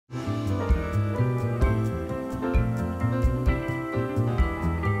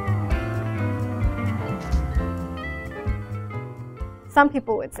Some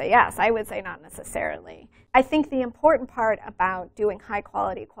people would say yes. I would say not necessarily. I think the important part about doing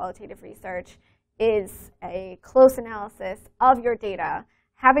high-quality qualitative research is a close analysis of your data,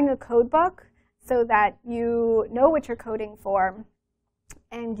 having a code book so that you know what you're coding for,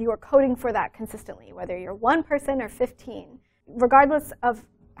 and you are coding for that consistently, whether you're 1 person or 15. Regardless of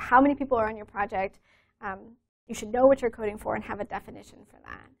how many people are on your project, you should know what you're coding for and have a definition for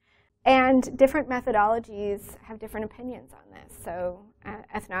that. And different methodologies have different opinions on this. So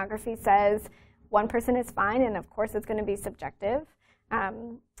ethnography says 1 person is fine, and of course it's going to be subjective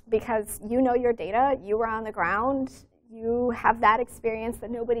because you know your data, you were on the ground, you have that experience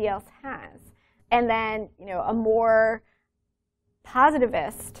that nobody else has. And then, you know, a more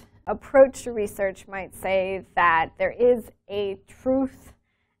positivist approach to research might say that there is a truth,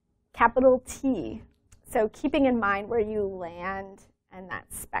 capital T. So keeping in mind where you land and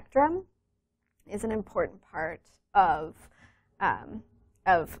that spectrum is an important part of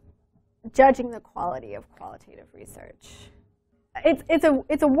judging the quality of qualitative research.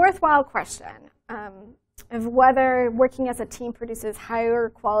 It's a worthwhile question of whether working as a team produces higher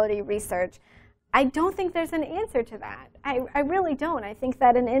quality research. I don't think there's an answer to that. I really don't. I think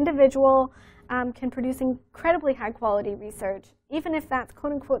that an individual can produce incredibly high quality research, even if that's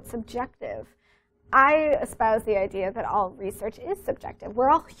quote unquote subjective. I espouse the idea that all research is subjective. We're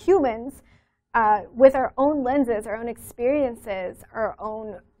all humans with our own lenses, our own experiences, our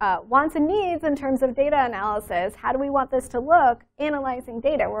own wants and needs in terms of data analysis. How do we want this to look? Analyzing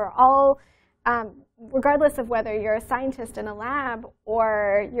data. We're all, regardless of whether you're a scientist in a lab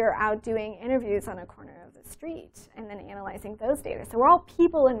or you're out doing interviews on a corner of the street and then analyzing those data. So we're all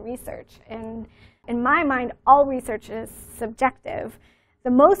people in research. And in my mind, all research is subjective. The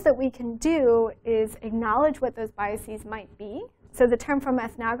most that we can do is acknowledge what those biases might be. So the term from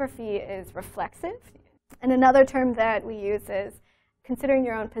ethnography is reflexive. And another term that we use is considering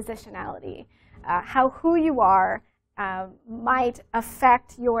your own positionality, how who you are might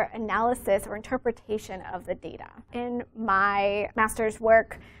affect your analysis or interpretation of the data. In my master's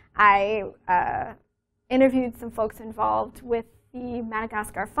work, I interviewed some folks involved with the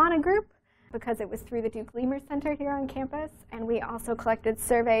Madagascar fauna group because it was through the Duke Lemur Center here on campus. And we also collected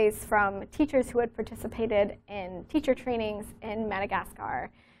surveys from teachers who had participated in teacher trainings in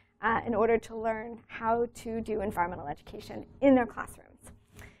Madagascar in order to learn how to do environmental education in their classrooms.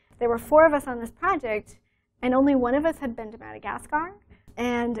 There were 4 of us on this project, and only 1 of us had been to Madagascar,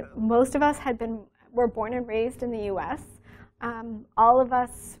 and most of us were born and raised in the US. All of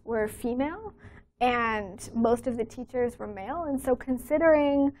us were female, and most of the teachers were male. And so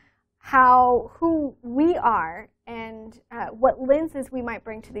considering who we are and what lenses we might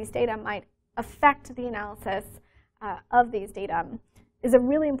bring to these data might affect the analysis of these data is a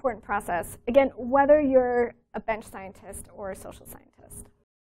really important process. Again, whether you're a bench scientist or a social scientist.